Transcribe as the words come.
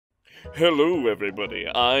Hello everybody,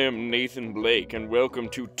 I am Nathan Blake and welcome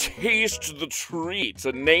to Taste the Treats,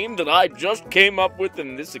 a name that I just came up with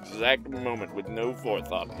in this exact moment with no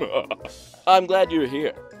forethought. I'm glad you're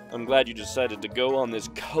here. I'm glad you decided to go on this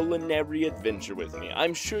culinary adventure with me.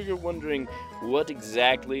 I'm sure you're wondering, what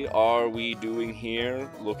exactly are we doing here,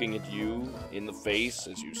 looking at you in the face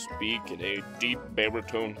as you speak in a deep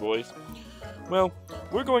baritone voice? Well,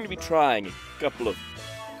 we're going to be trying a couple of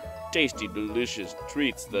tasty, delicious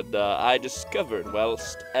treats that I discovered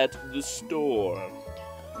whilst at the store.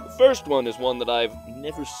 The first one is one that I've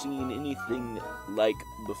never seen anything like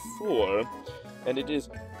before, and it is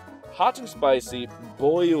hot and spicy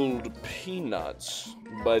boiled peanuts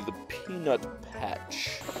by the Peanut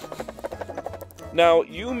Patch. Now,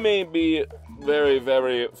 you may be very,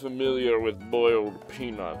 very familiar with boiled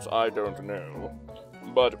peanuts, I don't know,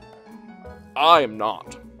 but I am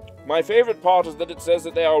not. My favorite part is that it says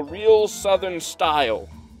that they are real Southern style.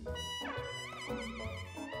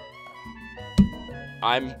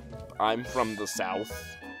 I'm from the South.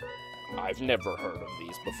 I've never heard of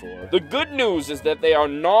these before. The good news is that they are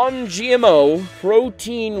non-GMO,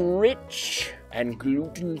 protein-rich, and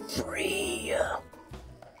gluten-free.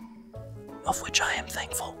 Of which I am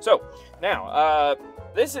thankful. So, now,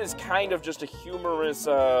 this is kind of just a humorous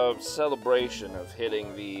celebration of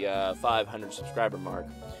hitting the 500 subscriber mark.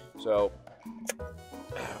 So,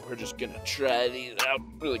 we're just gonna try these out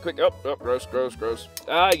really quick. Oh, gross, gross, gross.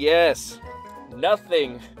 Ah, yes.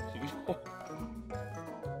 Nothing.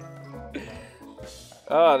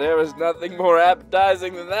 Ah, there was nothing more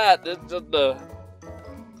appetizing than that. It's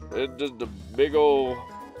just a big old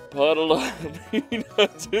puddle of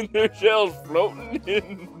peanuts in their shells floating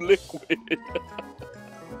in liquid.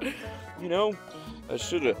 You know, I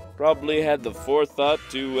should have probably had the forethought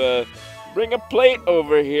to bring a plate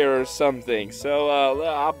over here or something. So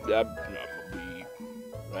I'll be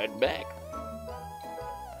right back.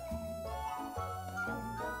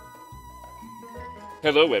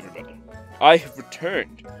 Hello everybody, I have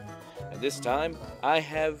returned, and this time I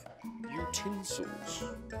have utensils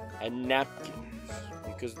and napkins,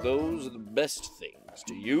 because those are the best things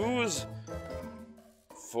to use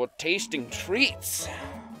for tasting treats.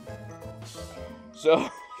 So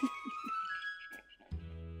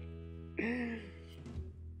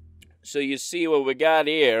so you see what we got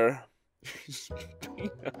here.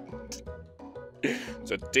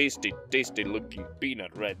 It's a tasty, tasty looking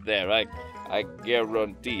peanut right there. I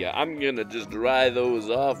guarantee you. I'm gonna just dry those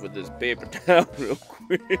off with this paper towel real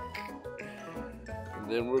quick. And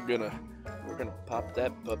then we're gonna pop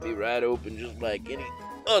that puppy right open just like any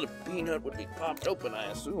other peanut would be popped open,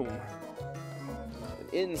 I assume. And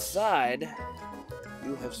inside,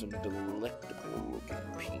 you have some delectable looking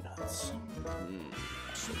peanuts.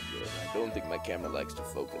 So good. I don't think my camera likes to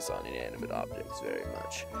focus on inanimate objects very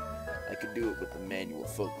much. I could do it with the manual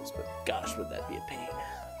focus, but gosh, would that be a pain.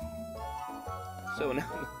 So now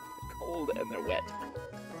they're cold and they're wet.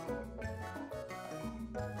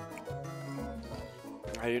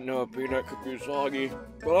 I didn't know a peanut could be soggy,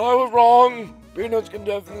 but I was wrong. Peanuts can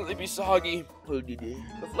definitely be soggy. The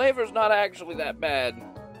flavor's not actually that bad.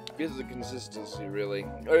 It's the consistency, really.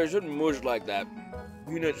 It shouldn't mush like that.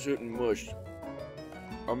 Peanuts shouldn't mush.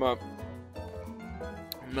 I'm not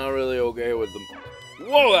really okay with them.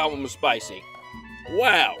 Whoa, that one was spicy.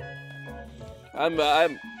 Wow. I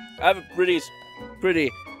have a pretty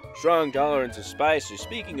strong tolerance of spicy.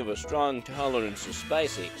 Speaking of a strong tolerance of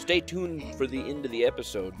spicy, stay tuned for the end of the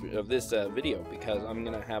episode of this video, because I'm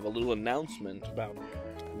gonna have a little announcement about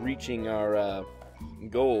reaching our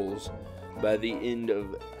goals by the end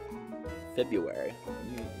of February.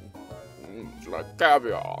 It's like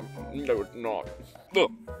caviar. No, it's not.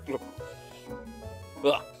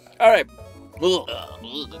 Alright.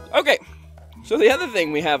 Okay. So the other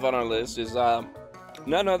thing we have on our list is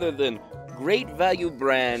none other than Great Value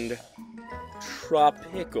brand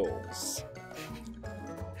Tropicals.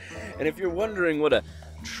 And if you're wondering what a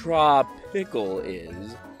Tropical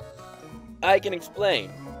is, I can explain.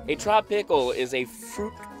 A Tropical is a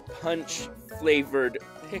fruit punch flavored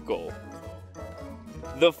pickle.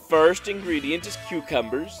 The first ingredient is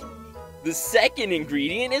cucumbers. The second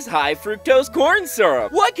ingredient is high fructose corn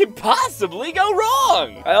syrup. What could possibly go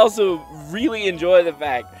wrong? I also really enjoy the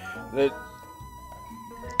fact that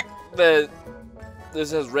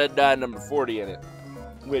this has red dye number 40 in it,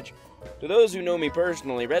 which, to those who know me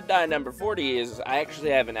personally, red dye number 40 is, I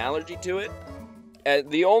actually have an allergy to it.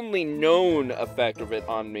 The only known effect of it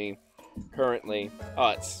on me currently,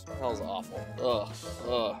 it smells awful.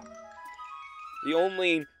 Ugh. The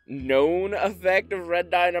only known effect of red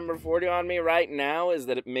dye number 40 on me right now is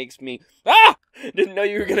that it makes me Didn't know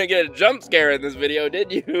you were gonna get a jump scare in this video,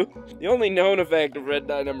 did you? The only known effect of red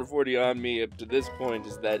dye number 40 on me up to this point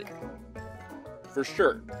is that, for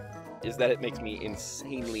sure, is that it makes me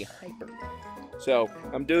insanely hyper. So,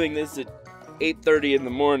 I'm doing this at 8:30 in the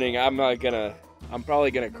morning. I'm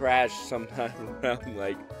probably gonna crash sometime around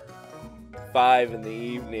like 5 in the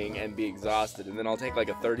evening and be exhausted, and then I'll take like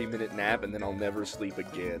a 30-minute nap, and then I'll never sleep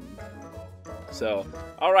again. So,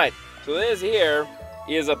 alright, so this here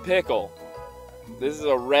is a pickle. This is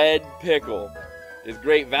a red pickle. It's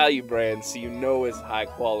Great Value brand, so you know it's high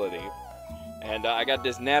quality. And I got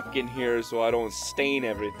this napkin here so I don't stain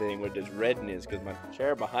everything with this redness, because my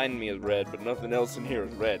chair behind me is red, but nothing else in here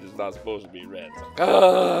is red. It's not supposed to be red.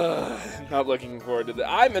 So, not looking forward to that.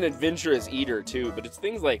 I'm an adventurous eater too, but it's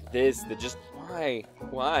things like this that just,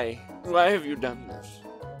 why? Why have you done this?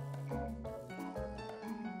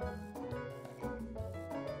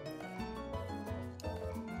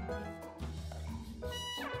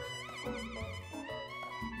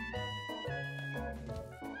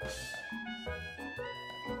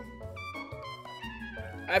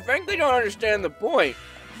 I frankly don't understand the point.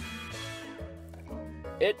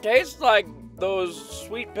 It tastes like those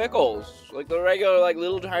sweet pickles, like the regular, like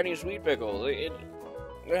little tiny sweet pickles. It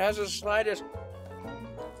has the slightest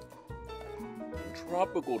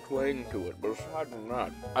tropical twang to it, but aside from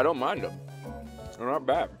that, I don't mind them. They're not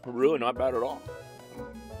bad. They're really not bad at all.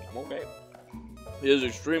 I'm okay. It is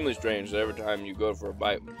extremely strange that every time you go for a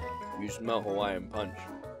bite, you smell Hawaiian punch.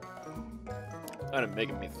 Kind of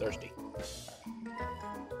making me thirsty.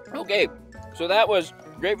 Okay, so that was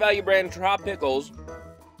Great Value brand Trop Pickles.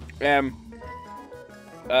 What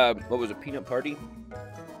was it, Peanut Party?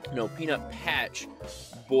 No, Peanut Patch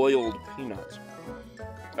boiled peanuts.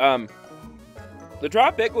 The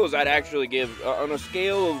Trop Pickles I'd actually give, on a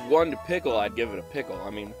scale of 1 to pickle, I'd give it a pickle. I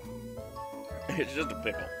mean, it's just a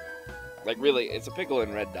pickle. Like, really, it's a pickle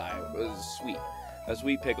in red dye. It was sweet. A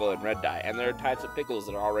sweet pickle in red dye. And there are types of pickles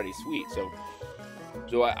that are already sweet, so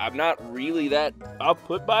I'm not really that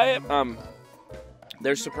output by it.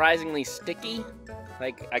 They're surprisingly sticky.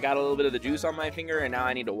 Like, I got a little bit of the juice on my finger, and now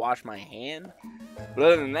I need to wash my hand. But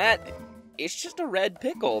other than that, it's just a red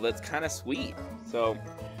pickle that's kind of sweet. So,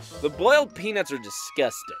 the boiled peanuts are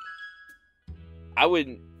disgusting. I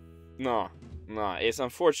wouldn't... No. It's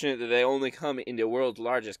unfortunate that they only come in the world's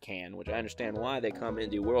largest can, which I understand why they come in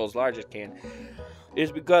the world's largest can. Is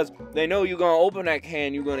because they know you're gonna open that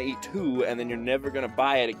can, you're gonna eat 2, and then you're never gonna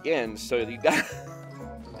buy it again. So they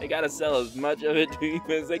gotta sell as much of it to you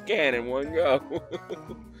as they can in one go.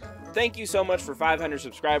 Thank you so much for 500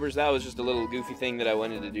 subscribers. That was just a little goofy thing that I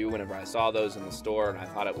wanted to do whenever I saw those in the store, and I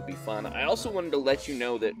thought it would be fun. I also wanted to let you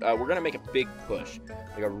know that we're gonna make a big push,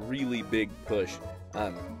 like a really big push.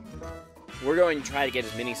 We're going to try to get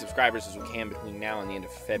as many subscribers as we can between now and the end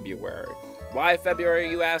of February. Why February,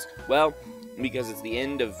 you ask? Well, because it's the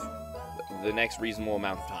end of the next reasonable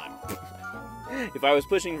amount of time. If I was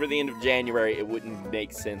pushing for the end of January, it wouldn't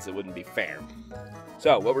make sense, it wouldn't be fair.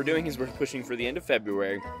 So, what we're doing is we're pushing for the end of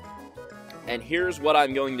February, and here's what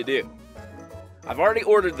I'm going to do. I've already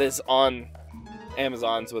ordered this on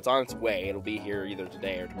Amazon, so it's on its way. It'll be here either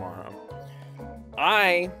today or tomorrow.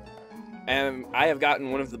 I have gotten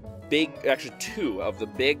one of the actually 2 of the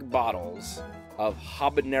big bottles of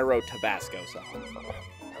habanero Tabasco sauce.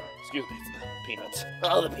 Excuse me, it's the peanuts.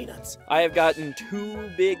 Oh, the peanuts. I have gotten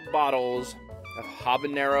 2 big bottles of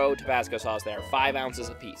habanero Tabasco sauce. They are 5 ounces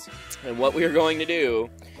apiece. And what we are going to do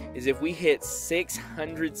is if we hit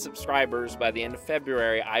 600 subscribers by the end of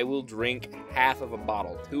February, I will drink half of a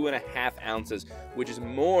bottle, 2.5 ounces, which is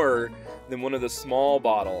more than one of the small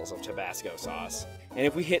bottles of Tabasco sauce. And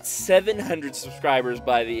if we hit 700 subscribers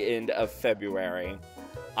by the end of February,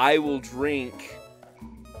 I will drink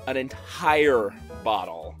an entire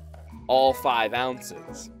bottle, all 5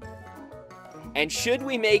 ounces. And should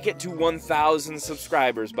we make it to 1,000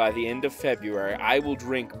 subscribers by the end of February, I will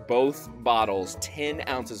drink both bottles, 10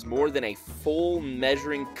 ounces, more than a full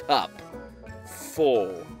measuring cup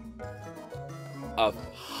full of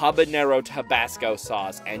habanero Tabasco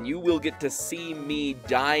sauce, and you will get to see me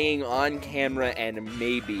dying on camera and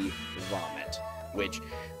maybe vomit, which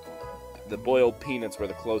the boiled peanuts were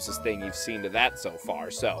the closest thing you've seen to that so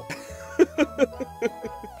far, so.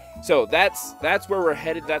 So that's where we're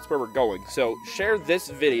headed, that's where we're going. So share this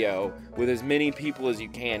video with as many people as you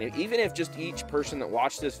can. Even if just each person that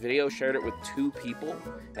watched this video shared it with 2 people,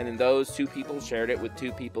 and then those 2 people shared it with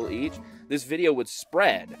 2 people each, this video would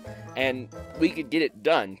spread, and we could get it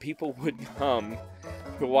done. People would come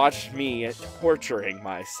to watch me torturing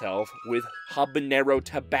myself with habanero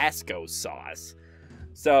Tabasco sauce.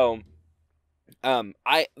 So,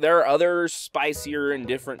 There are other spicier and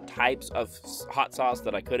different types of hot sauce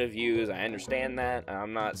that I could have used. I understand that.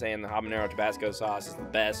 I'm not saying the habanero Tabasco sauce is the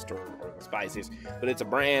best or the spiciest, but it's a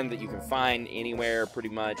brand that you can find anywhere pretty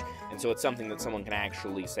much, and so it's something that someone can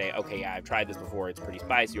actually say, okay, yeah, I've tried this before, it's pretty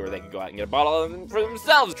spicy, or they could go out and get a bottle of them for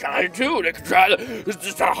themselves. Try it too. They could try it's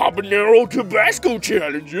just a habanero Tabasco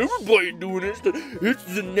challenge. Everybody doing it. It's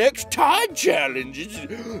the next Tide challenge.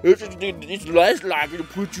 It's less likely to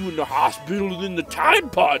put you in the hospital than the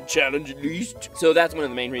Tide Pod challenge, at least. So that's one of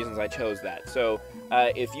the main reasons I chose that. So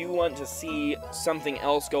if you want to see something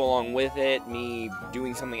else go along with it, me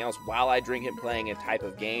doing something else while I drink it, playing a type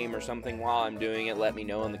of game or something while I'm doing it, let me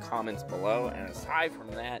know in the comments below. And aside from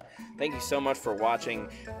that, thank you so much for watching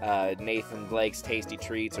Nathan Blake's Tasty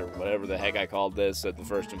Treats, or whatever the heck I called this at the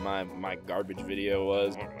first of my garbage video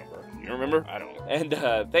was. I don't remember. You remember? I don't.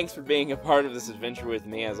 And thanks for being a part of this adventure with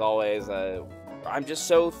me, as always. I'm just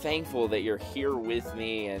so thankful that you're here with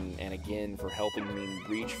me, and again, for helping me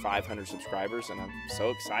reach 500 subscribers, and I'm so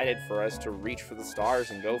excited for us to reach for the stars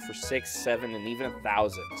and go for 6, 7, and even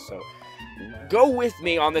 1,000. So go with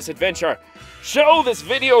me on this adventure. Show this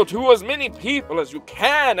video to as many people as you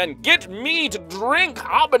can, and get me to drink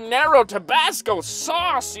habanero Tabasco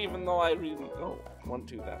sauce, even though I really don't want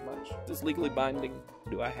to that much. Is this legally binding?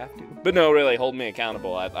 Do I have to? But no, really, hold me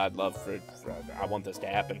accountable. I'd love for I want this to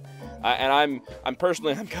happen, and I'm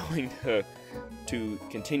personally going to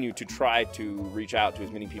continue to try to reach out to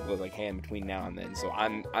as many people as I can between now and then. So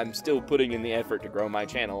I'm still putting in the effort to grow my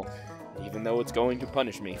channel, even though it's going to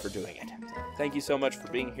punish me for doing it. So thank you so much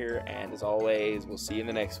for being here, and as always, we'll see you in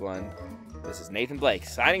the next one. This is Nathan Blake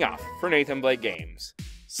signing off for Nathanblakegames.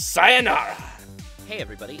 Sayonara. Hey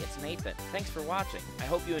everybody, it's Nathan. Thanks for watching. I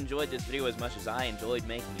hope you enjoyed this video as much as I enjoyed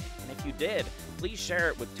making it. And if you did, please share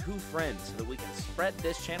it with 2 friends so that we can spread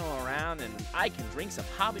this channel around and I can drink some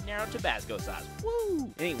habanero Tabasco sauce. Woo!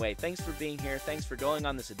 Anyway, thanks for being here. Thanks for going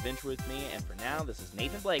on this adventure with me. And for now, this is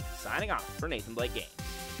Nathan Blake signing off for Nathanblakegames.